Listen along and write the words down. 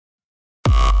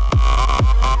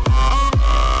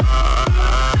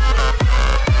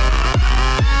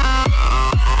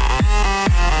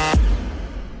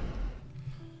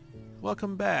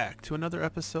Welcome back to another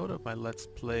episode of my Let's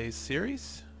Play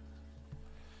series.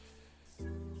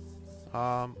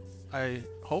 I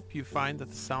hope you find that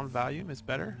the sound volume is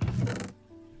better.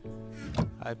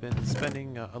 I've been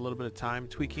spending a little bit of time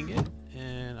tweaking it,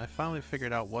 and I finally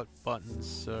figured out what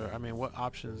buttons, what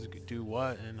options do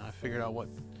what, and I figured out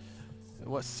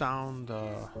what sound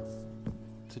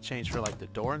to change for like the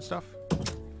door and stuff.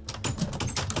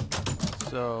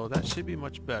 So that should be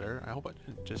much better. I hope I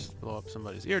didn't just blow up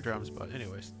somebody's eardrums, but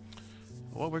anyways.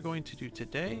 What we're going to do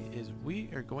today is we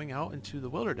are going out into the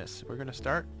wilderness. We're going to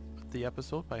start the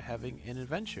episode by having an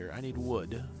adventure. I need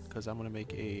wood because I'm going to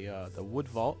make the wood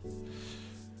vault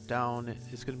down.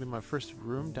 It's going to be my first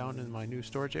room down in my new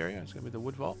storage area. It's going to be the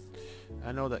wood vault.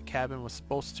 I know that cabin was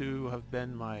supposed to have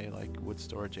been my wood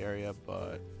storage area,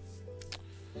 but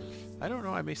I don't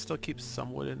know. I may still keep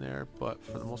some wood in there, but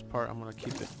for the most part I'm going to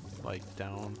keep it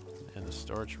down in the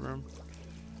storage room.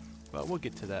 But we'll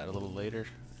get to that a little later.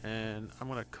 And I'm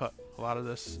going to cut a lot of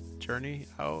this journey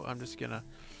out. I'm just going to,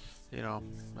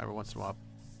 every once in a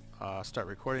while start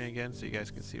recording again so you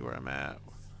guys can see where I'm at,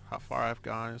 how far I've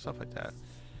gone and stuff like that.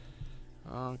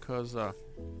 Because like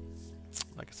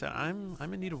I said, I'm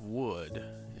in need of wood,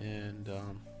 and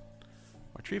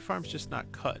my tree farm's just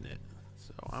not cutting it.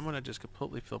 So I'm going to just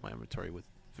completely fill my inventory with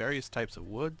various types of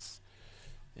woods,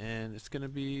 and it's going to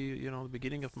be, the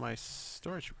beginning of my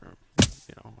storage room.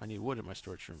 I need wood in my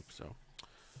storage room, so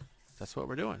that's what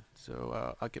we're doing.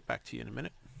 So I'll get back to you in a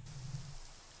minute.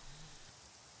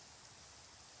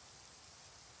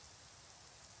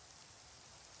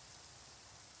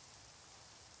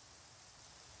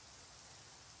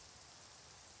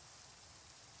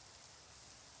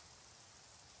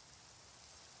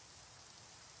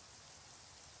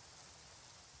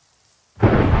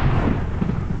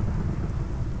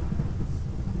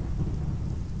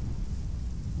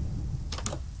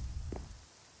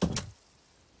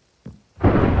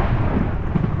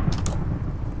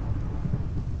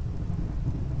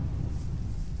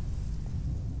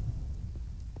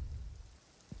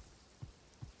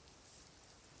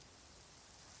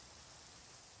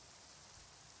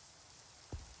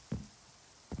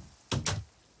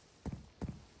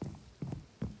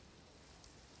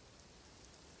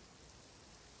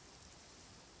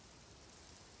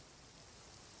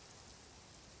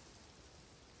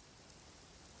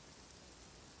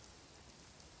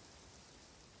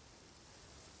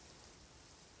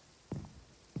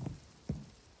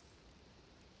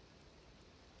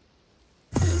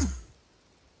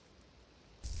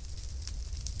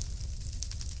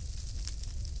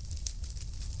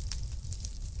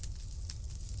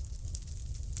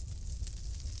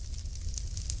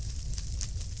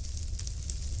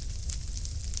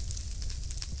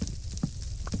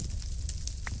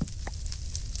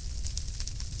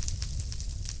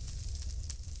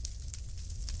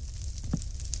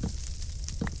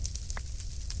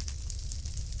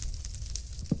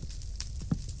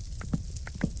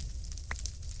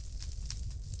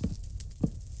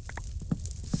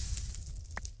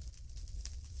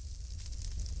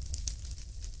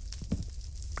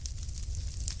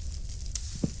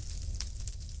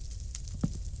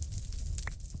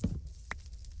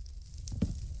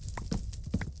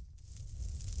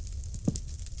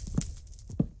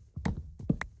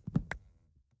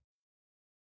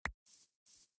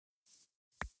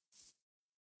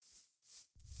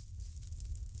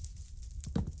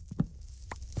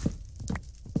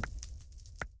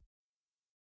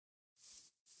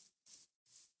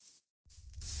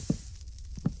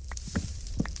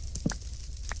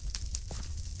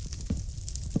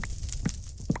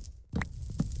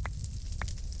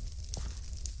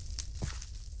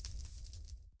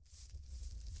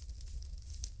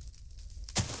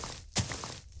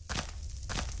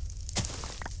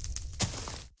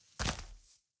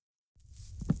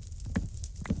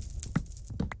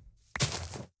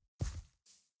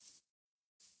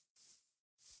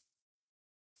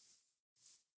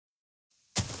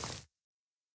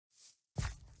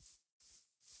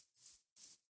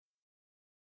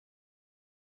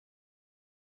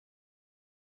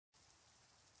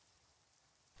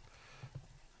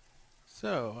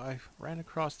 So I ran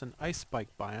across an ice spike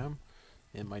biome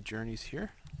in my journeys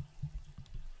here.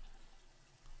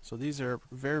 So these are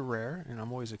very rare, and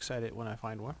I'm always excited when I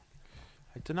find one.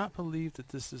 I do not believe that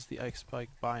this is the ice spike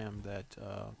biome that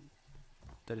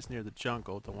is near the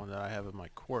jungle, the one that I have in my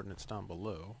coordinates down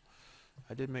below.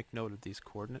 I did make note of these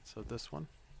coordinates of this one.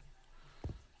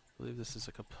 I believe this is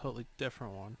a completely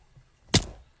different one.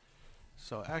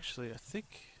 So actually, I think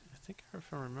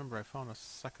if I remember, I found a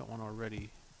second one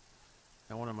already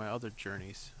in one of my other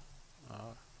journeys.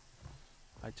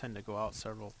 I tend to go out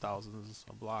several thousands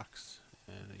of blocks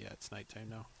and yeah, it's nighttime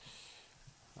now.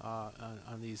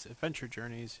 On these adventure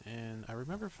journeys, and I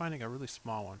remember finding a really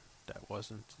small one that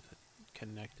wasn't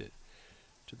connected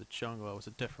to the jungle. It was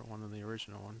a different one than the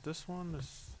original one. This one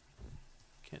is,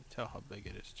 can't tell how big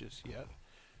it is just yet.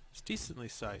 It's decently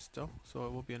sized though, so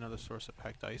it will be another source of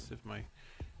packed ice if my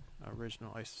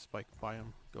original ice spike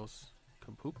biome goes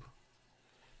kapoop.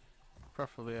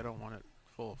 Preferably I don't want it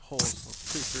full of holes of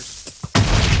creepers.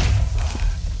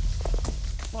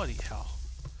 Bloody hell.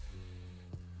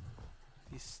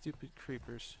 These stupid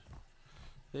creepers.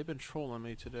 They've been trolling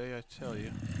me today, I tell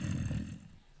you.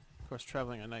 Of course,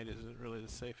 traveling at night isn't really the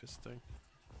safest thing.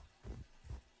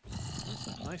 That's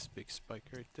a nice big spike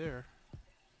right there.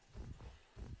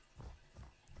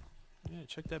 Yeah,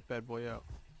 check that bad boy out.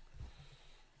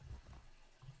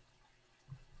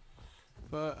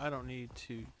 But I don't need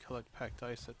to collect packed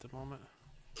ice at the moment.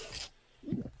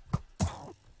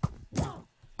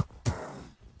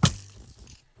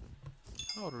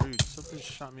 How rude. Something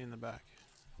shot me in the back.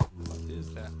 What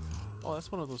is that? Oh,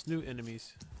 that's one of those new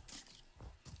enemies.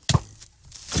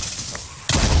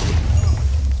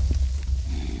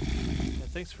 Yeah,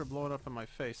 thanks for blowing up in my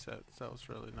face. That was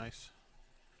really nice.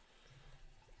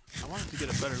 I wanted to get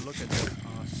a better look at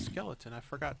that skeleton. I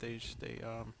forgot they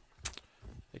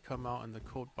come out in the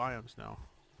cold biomes now.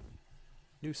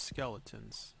 New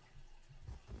skeletons.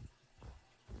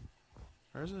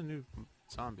 There's a new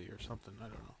zombie or something. I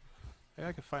don't know. Maybe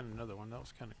I could find another one. That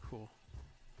was kind of cool.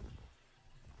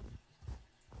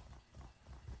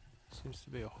 Seems to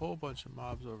be a whole bunch of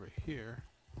mobs over here.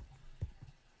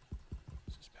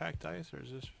 Is this packed ice or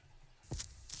is this...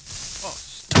 Oh,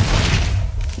 snap.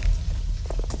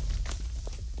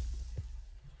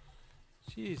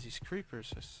 Jeez, these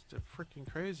creepers, they're freaking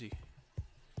crazy.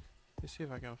 Let me see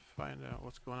if I can find out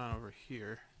what's going on over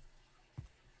here.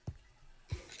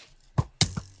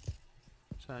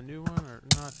 Is that a new one or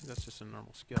no? I think that's just a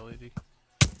normal skeleton.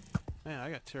 Man,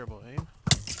 I got terrible aim.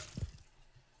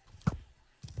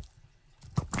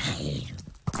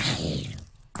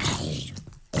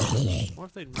 What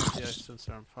if they melt the ice since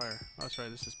they're on fire? Oh, that's right,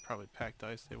 this is probably packed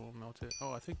ice, they won't melt it.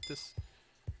 Oh, I think this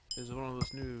is one of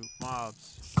those new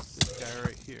mobs. This guy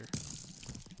right here.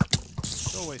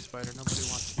 Go away, spider, nobody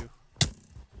wants you.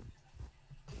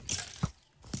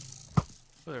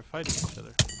 Oh, they're fighting each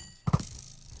other.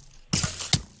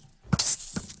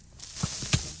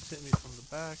 Hit me from the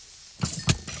back.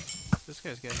 This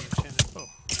guy's got an enchanted bow.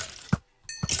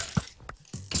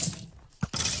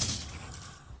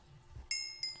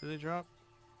 Do they drop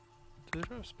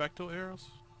spectral arrows?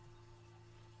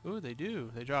 Ooh, they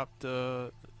do. They dropped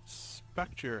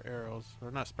spectre arrows.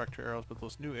 Or not spectre arrows, but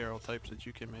those new arrow types that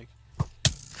you can make.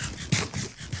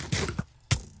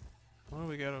 What do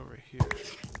we got over here?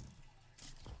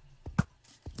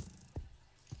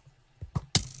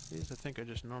 These I think are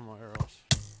just normal arrows.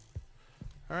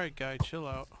 Alright guy, chill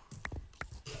out.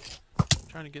 I'm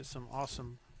trying to get some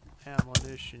awesome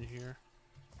ammunition here.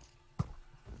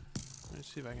 Let's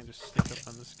see if I can just sneak up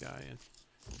on this guy and...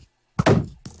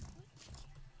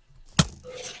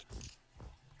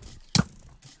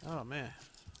 Oh man.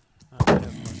 I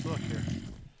have much luck here.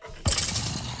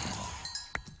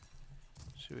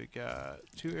 So we got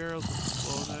 2 arrows with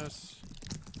slowness.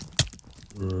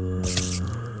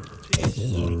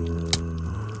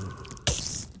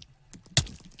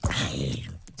 Jeez.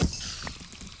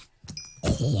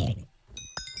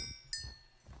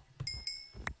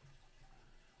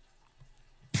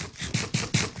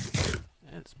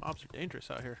 Man, these mobs are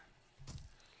dangerous out here.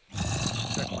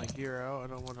 Check my gear out. I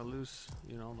don't want to lose,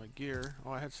 you know, my gear.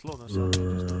 Oh, I had slowness on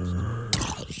me.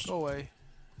 Just go away.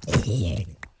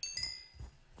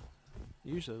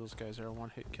 Usually those guys are a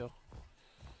one-hit kill.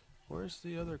 Where's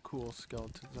the other cool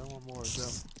skeletons? I want more of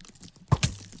them.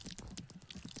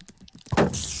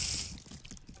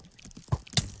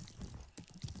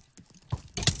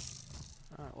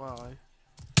 Alright, wow,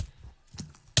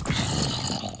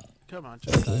 come on,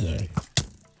 just die already.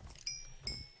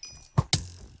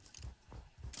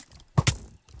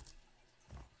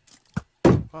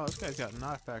 Wow, this guy's got a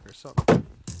knockback or something.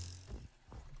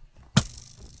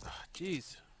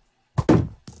 Jeez.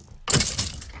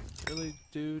 Really,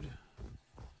 dude?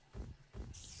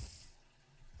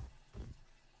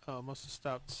 Oh, must have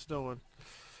stopped snowing.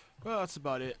 Well, that's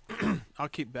about it. I'll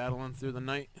keep battling through the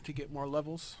night to get more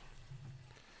levels.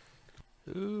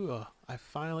 Ooh, I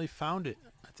finally found it.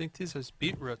 I think these are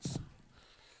beetroots.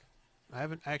 I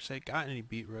haven't actually gotten any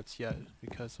beetroots yet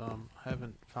because I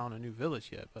haven't found a new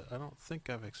village yet, but I don't think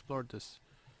I've explored this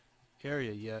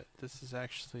area yet. This is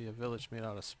actually a village made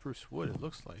out of spruce wood, it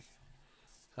looks like.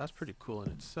 So that's pretty cool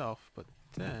in itself, but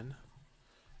then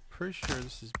pretty sure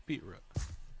this is beetroot.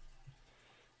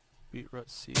 Beetroot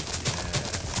seeds.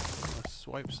 Yeah. I'm gonna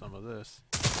swipe some of this.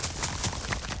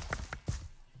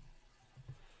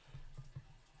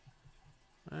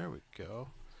 There we go.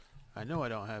 I know I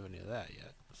don't have any of that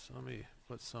yet, so let me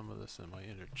put some of this in my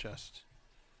inner chest.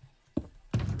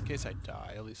 In case I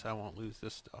die, at least I won't lose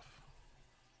this stuff.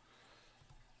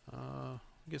 I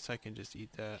guess I can just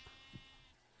eat that.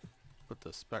 Put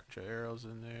the spectra arrows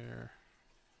in there.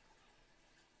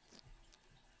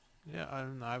 Yeah,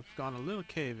 I've gone a little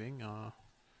caving.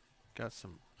 Got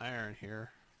some iron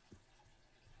here.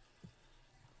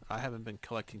 I haven't been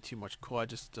collecting too much coal. I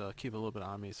just keep a little bit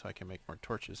on me so I can make more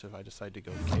torches if I decide to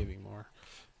go caving more.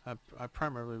 I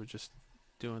primarily was just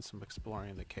doing some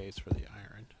exploring in the caves for the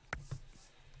iron.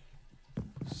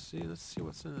 Let's see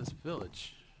what's in this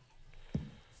village.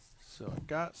 So I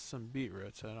got some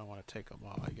beetroots. I don't want to take them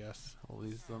all, I guess. I'll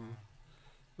leave them.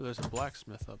 Ooh, there's a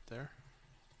blacksmith up there.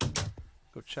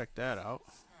 Go check that out.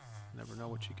 Never know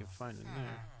what you can find in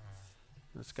there.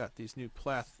 And it's got these new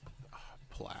path.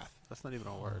 That's not even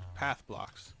a word. Path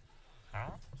blocks.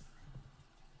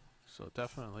 So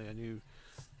definitely a new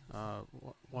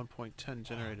 1.10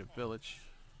 generated village.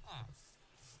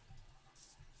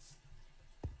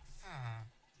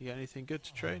 You got anything good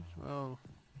to trade? Well,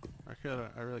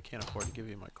 I really can't afford to give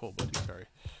you my coal, buddy. Sorry.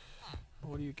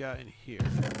 What do you got in here?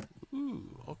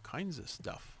 Ooh, all kinds of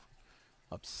stuff.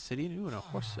 Obsidian. Ooh, and a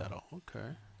horse saddle.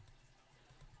 Okay.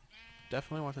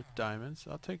 Definitely want the diamonds.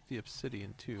 I'll take the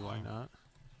obsidian too. Why not?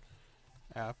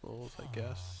 Apples, I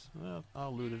guess. Well,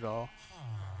 I'll loot it all.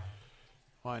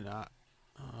 Why not?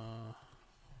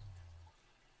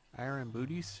 Iron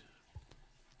booties.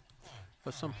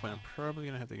 At some point, I'm probably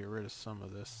gonna have to get rid of some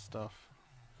of this stuff.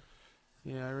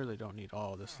 Yeah, I really don't need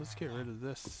all of this. Let's get rid of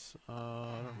this.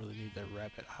 I don't really need that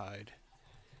rabbit hide.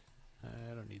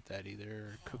 I don't need that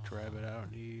either. Cooked rabbit, I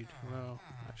don't need. Well,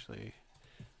 actually,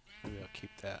 maybe I'll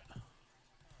keep that.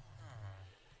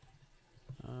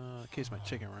 In case my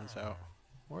chicken runs out.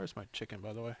 Where's my chicken,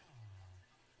 by the way?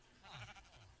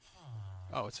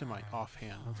 Oh, it's in my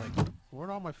offhand. I was like, where'd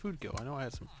all my food go? I know I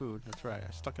had some food. That's right.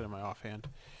 I stuck it in my offhand.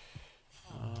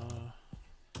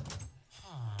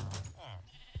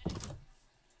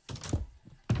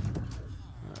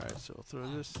 Alright, so I'll throw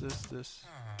this, and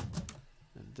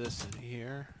this in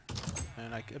here.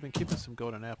 And I've been keeping some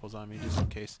golden apples on me just in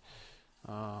case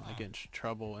I get in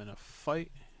trouble in a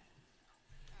fight.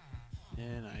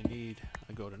 And I need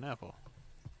a golden apple.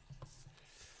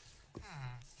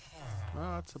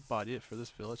 Well, that's about it for this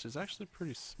village. It's actually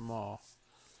pretty small.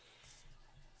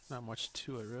 Not much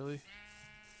to it, really.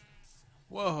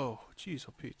 Whoa! Jeez,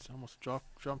 oh Pete, I almost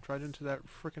jumped right into that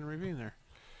frickin' ravine there.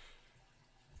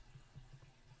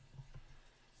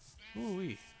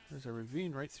 Ooh-wee. There's a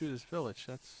ravine right through this village.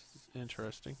 That's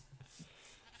interesting.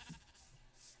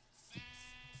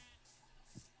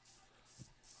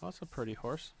 Oh, that's a pretty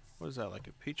horse. What is that, like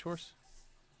a peach horse?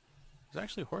 There's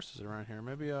actually horses around here.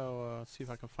 Maybe I'll see if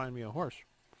I can find me a horse.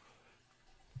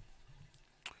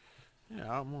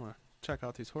 Yeah, I'm gonna check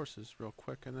out these horses real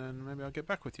quick and then maybe I'll get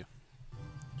back with you.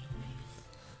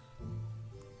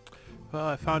 Well,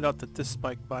 I found out that this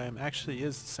spike biome actually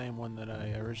is the same one that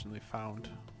I originally found.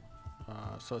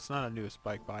 So it's not a new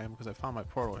spike biome because I found my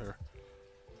portal here.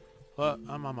 But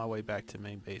I'm on my way back to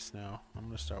main base now. I'm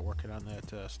going to start working on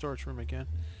that storage room again.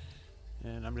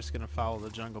 And I'm just going to follow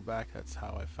the jungle back. That's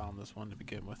how I found this one to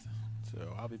begin with.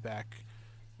 So I'll be back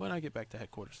when I get back to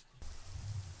headquarters.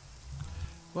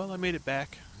 Well, I made it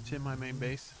back to my main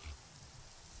base.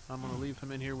 I'm going to leave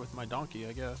him in here with my donkey,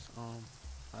 I guess.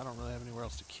 I don't really have anywhere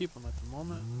else to keep him at the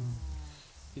moment.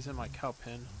 He's in my cow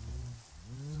pen.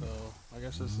 So I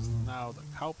guess this is now the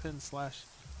cow pen slash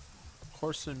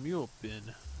horse and mule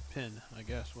pen, I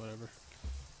guess, whatever.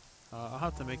 I'll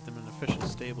have to make them in official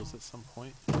stables at some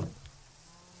point.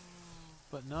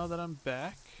 But now that I'm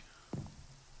back,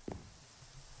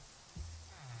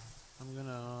 I'm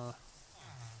gonna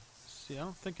see. I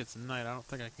don't think it's night. I don't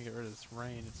think I can get rid of this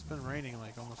rain. It's been raining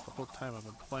like almost the whole time I've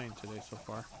been playing today so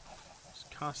far. It's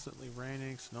constantly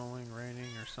raining, snowing,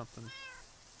 raining, or something.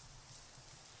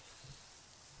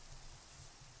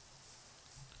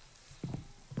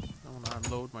 I'm gonna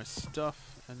unload my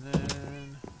stuff and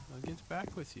then I'll get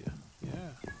back with you.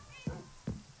 Yeah.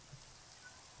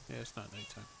 Yeah, it's not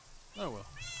nighttime. Oh well.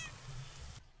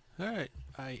 Alright,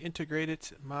 I integrated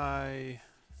my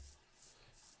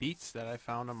beets that I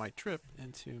found on my trip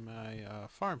into my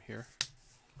farm here.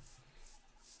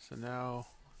 So now,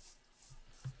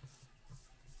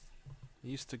 I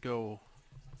used to go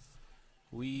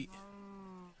wheat,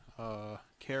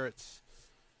 carrots,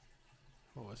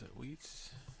 what was it,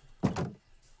 wheats? I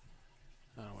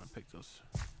don't want to pick those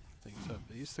things up.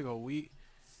 I used to go wheat,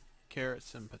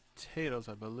 carrots and potatoes,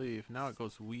 I believe. Now it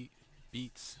goes wheat,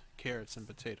 beets, carrots, and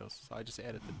potatoes. So I just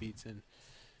added the beets in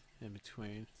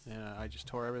between, and I just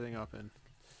tore everything up and,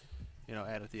 you know,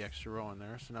 added the extra row in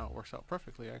there. So now it works out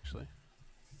perfectly, actually.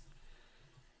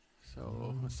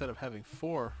 So instead of having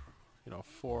four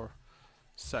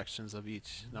sections of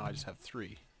each, now I just have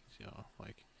three. You know,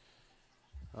 like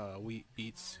wheat,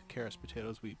 beets, carrots,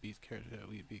 potatoes, wheat, beets, carrot,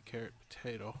 wheat, beet, carrot,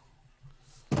 potato.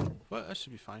 But that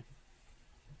should be fine.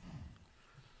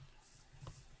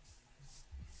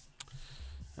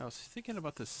 I was thinking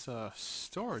about this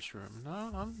storage room.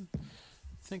 Now I'm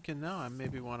thinking now I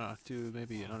maybe want to do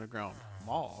maybe an underground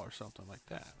mall or something like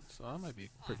that. So that might be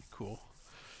pretty cool.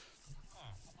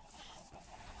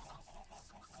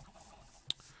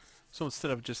 So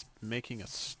instead of just making a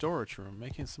storage room,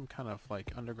 making some kind of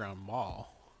like underground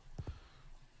mall.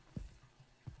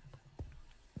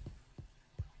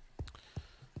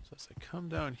 So as I come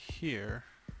down here,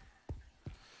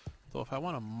 though if I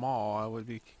want a mall, I would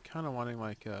be kind of wanting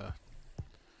like a,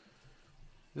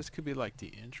 this could be like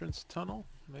the entrance tunnel,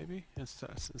 maybe,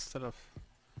 instead of,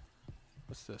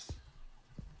 what's this?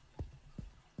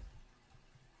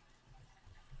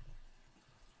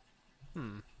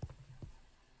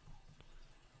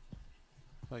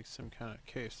 Like some kind of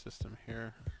cave system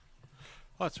here.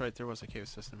 Oh, that's right, there was a cave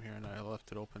system here and I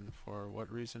left it open for what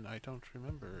reason I don't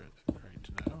remember it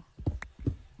right now.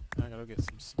 I gotta get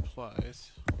some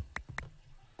supplies.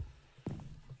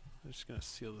 I'm just gonna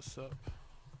seal this up.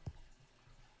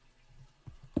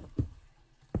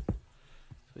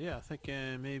 So yeah,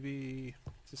 thinking maybe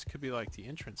this could be like the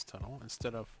entrance tunnel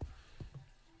instead of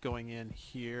going in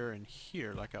here and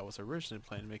here like I was originally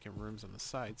planning, making rooms on the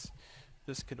sides.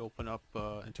 This could open up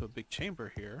into a big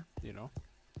chamber here, you know.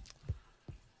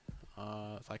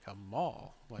 It's like a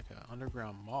mall, like an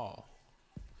underground mall.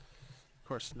 Of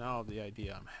course, now the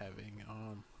idea I'm having,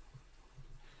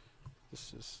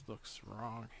 this just looks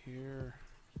wrong here.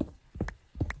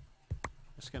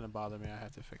 It's gonna bother me. I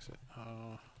have to fix it.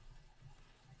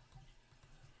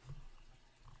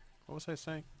 What was I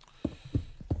saying?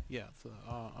 Yeah,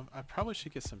 I probably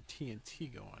should get some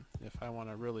TNT going if I want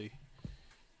to really,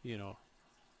 you know,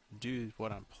 do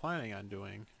what I'm planning on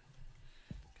doing,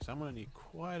 because I'm going to need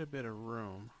quite a bit of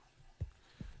room.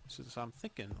 So I'm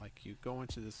thinking like you go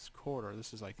into this corridor,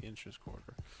 this is like the entrance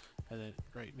corridor, and then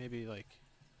right maybe like,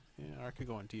 yeah, I could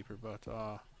go in deeper, but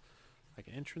like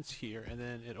an entrance here, and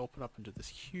then it opened up into this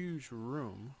huge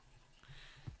room.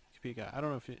 Could be, I don't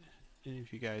know if any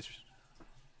of you guys,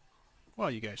 well,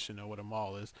 you guys should know what a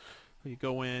mall is. You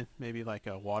go in, maybe like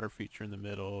a water feature in the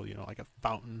middle, you know, like a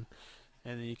fountain.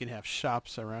 And then you can have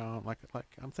shops around, like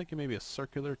I'm thinking maybe a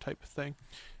circular type of thing,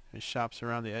 and shops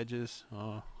around the edges.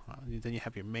 Then you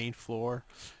have your main floor,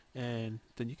 and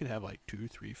then you can have like 2,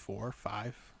 3, 4,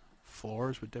 5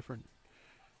 floors with different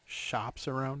shops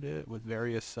around it with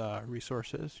various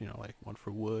resources. You know, like one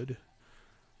for wood,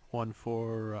 one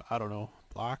for I don't know,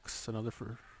 blocks, another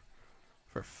for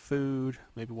food,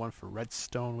 maybe one for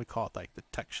redstone. We call it like the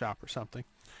tech shop or something.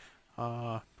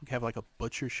 We have like a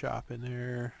butcher shop in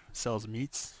there, sells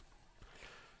meats,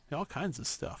 you know, all kinds of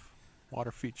stuff.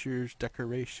 Water features,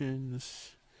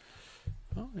 decorations.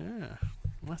 Oh yeah,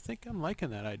 I think I'm liking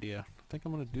that idea. I think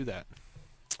I'm gonna do that.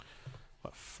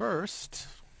 But first,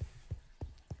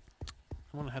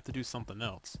 I'm gonna have to do something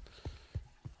else.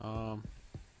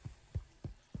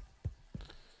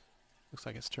 Looks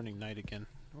like it's turning night again.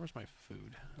 Where's my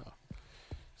food? Oh,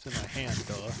 it's in my hand,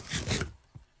 duh.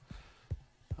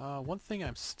 One thing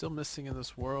I'm still missing in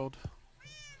this world,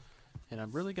 and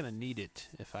I'm really going to need it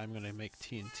if I'm going to make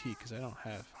TNT, because I don't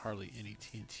have hardly any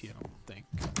TNT, I don't think,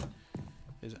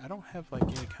 is I don't have like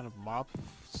any kind of mob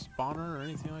spawner or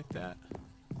anything like that.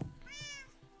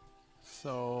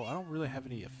 So I don't really have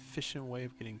any efficient way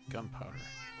of getting gunpowder.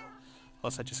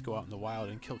 Unless I just go out in the wild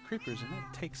and kill creepers, and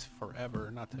that takes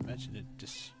forever, not to mention it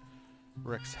just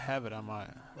wreaks havoc on my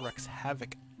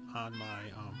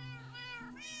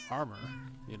armor,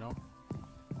 you know.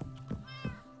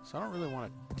 So I don't really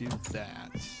want to do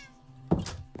that.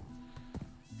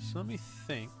 So let me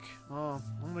think. Well,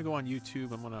 I'm gonna go on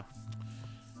YouTube. I'm gonna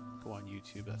go on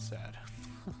YouTube. That's sad.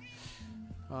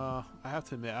 I have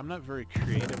to admit, I'm not very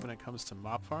creative when it comes to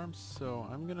mob farms. So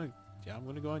I'm gonna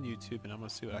go on YouTube and I'm gonna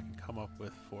see what I can come up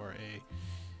with for a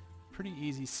pretty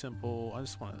easy, simple. I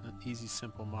just want an easy,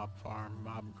 simple mob farm,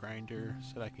 mob grinder,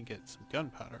 so that I can get some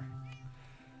gunpowder.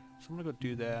 So I'm gonna go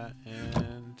do that,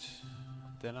 and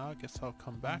then I guess I'll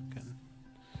come back, and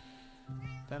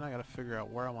then I gotta figure out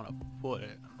where I want to put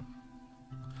it.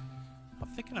 I'm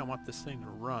thinking I want this thing to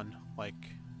run like,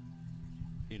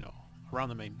 you know, around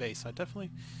the main base. I definitely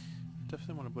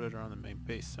want to put it around the main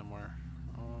base somewhere.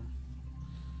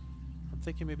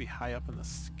 thinking maybe high up in the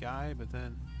sky, but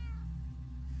then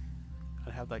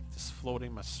I'd have like this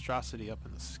floating monstrosity up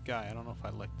in the sky. I don't know if I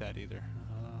like that either.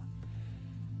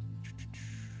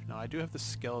 No, I do have the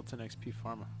skeleton XP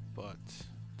farm, but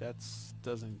that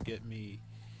doesn't get me.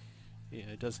 Yeah,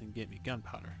 it doesn't get me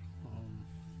gunpowder.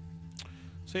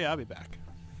 So yeah, I'll be back.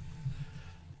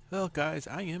 Well, guys,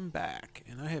 I am back,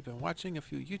 and I have been watching a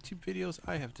few YouTube videos.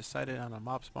 I have decided on a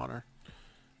mob spawner.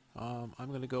 I'm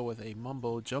going to go with a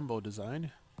mumbo jumbo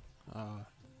design.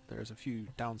 There's a few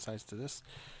downsides to this.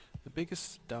 The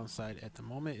biggest downside at the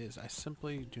moment is I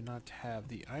simply do not have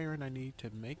the iron I need to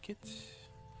make it.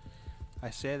 I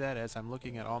say that as I'm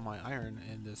looking at all my iron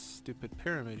in this stupid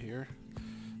pyramid here.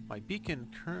 My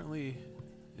beacon currently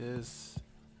is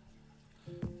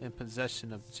in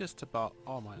possession of just about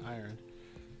all my iron.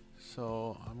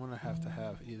 So I'm going to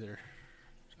have either...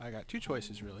 I got two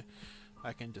choices really.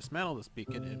 I can dismantle this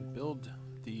beacon and build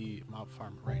the mob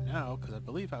farm right now, because I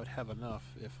believe I would have enough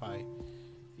if I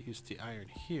use the iron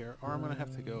here, or I'm going to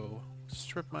have to go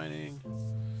strip mining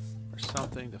or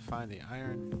something to find the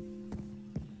iron.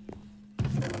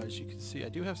 As you can see, I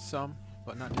do have some,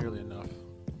 but not nearly enough.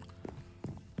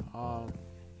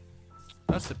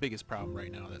 That's the biggest problem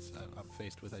right now that I'm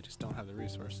faced with. I just don't have the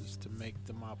resources to make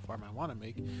the mob farm I want to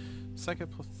make.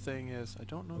 Second thing is I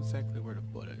don't know exactly where to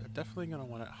put it. I'm definitely going to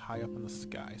want it high up in the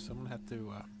sky, so I'm going to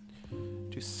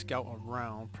have to scout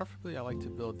around. Preferably I like to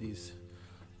build these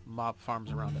mob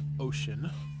farms around an ocean,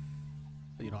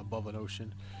 you know, above an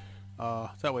ocean.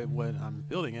 That way when I'm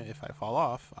building it, if I fall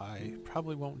off, I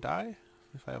probably won't die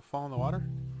if I fall in the water.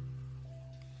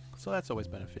 So that's always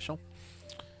beneficial.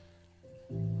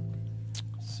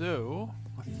 So,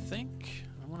 I think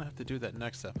I'm going to have to do that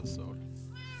next episode.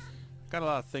 I've got a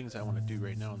lot of things I want to do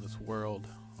right now in this world.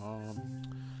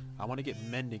 I want to get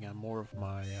mending on more of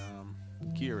my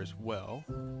gear as well.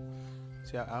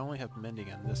 See, I only have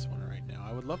mending on this one right now.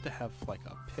 I would love to have like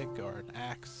a pick or an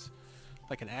axe.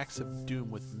 Like an axe of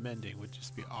doom with mending would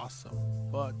just be awesome.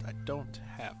 But I don't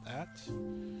have that.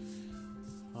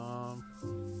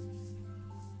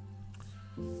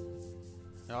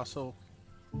 I also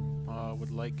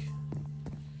would like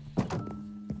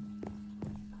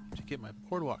to get my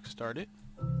boardwalk started.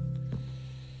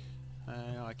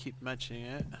 I know I keep mentioning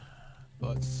it,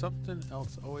 but something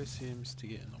else always seems to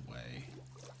get in the way.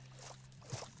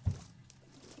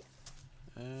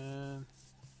 And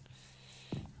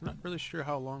I'm not really sure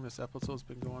how long this episode's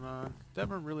been going on.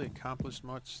 Never really accomplished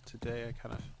much today. I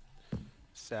kind of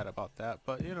sad about that,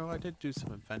 but you know, I did do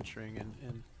some adventuring,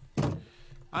 and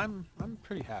I'm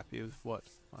pretty happy with what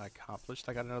I accomplished.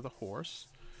 I got another horse.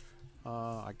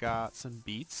 I got some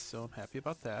beets, so I'm happy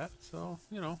about that. So,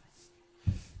 you know,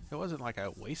 it wasn't like I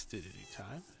wasted any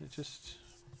time. It just,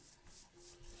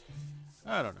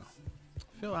 I don't know.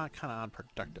 I feel kind of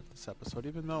unproductive this episode,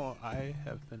 even though I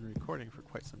have been recording for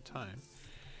quite some time.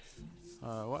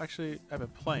 Well, actually, I've been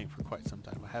playing for quite some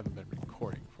time. I haven't been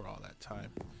recording for all that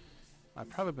time. I've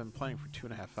probably been playing for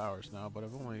 2.5 hours now, but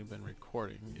I've only been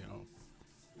recording, you know,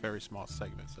 very small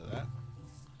segments of that.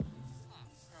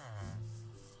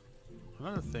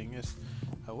 Another thing is,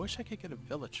 I wish I could get a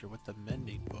villager with the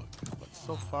mending book, but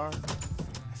so far,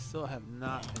 I still have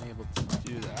not been able to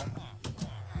do that.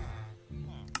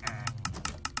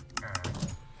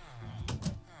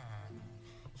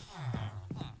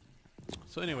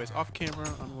 So anyways, off camera,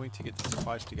 I'm going to get the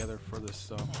supplies together for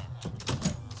this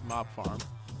mob farm.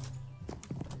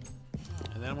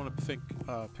 And then I want to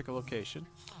pick a location.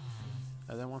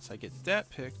 And then once I get that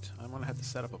picked, I'm going to have to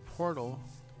set up a portal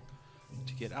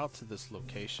to get out to this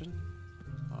location.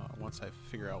 Once I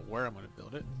figure out where I'm going to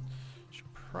build it.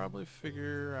 Should probably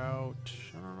figure out,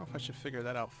 I don't know if I should figure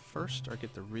that out first or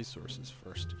get the resources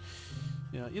first.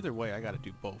 You know, either way I got to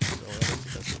do both, so I guess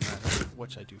it doesn't matter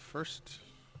which I do first.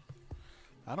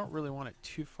 I don't really want it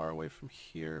too far away from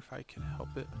here if I can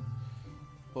help it,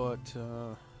 but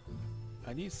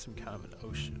I need some kind of an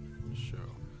ocean, so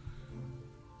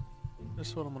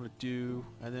that's what I'm going to do.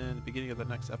 And then at the beginning of the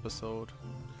next episode,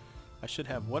 I should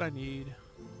have what I need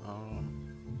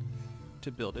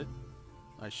to build it.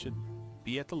 I should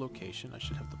be at the location. I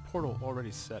should have the portal already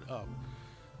set up.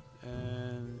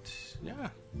 And yeah.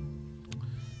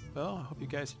 Well, I hope you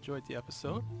guys enjoyed the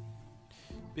episode.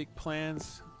 Big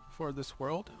plans for this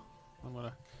world. I'm going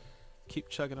to keep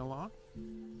chugging along.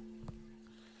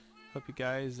 Hope you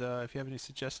guys, if you have any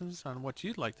suggestions on what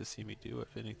you'd like to see me do,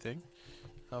 if anything,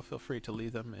 feel free to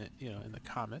leave them in the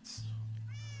comments.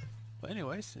 But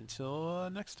anyways, until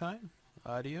next time,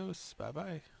 adios, bye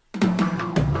bye.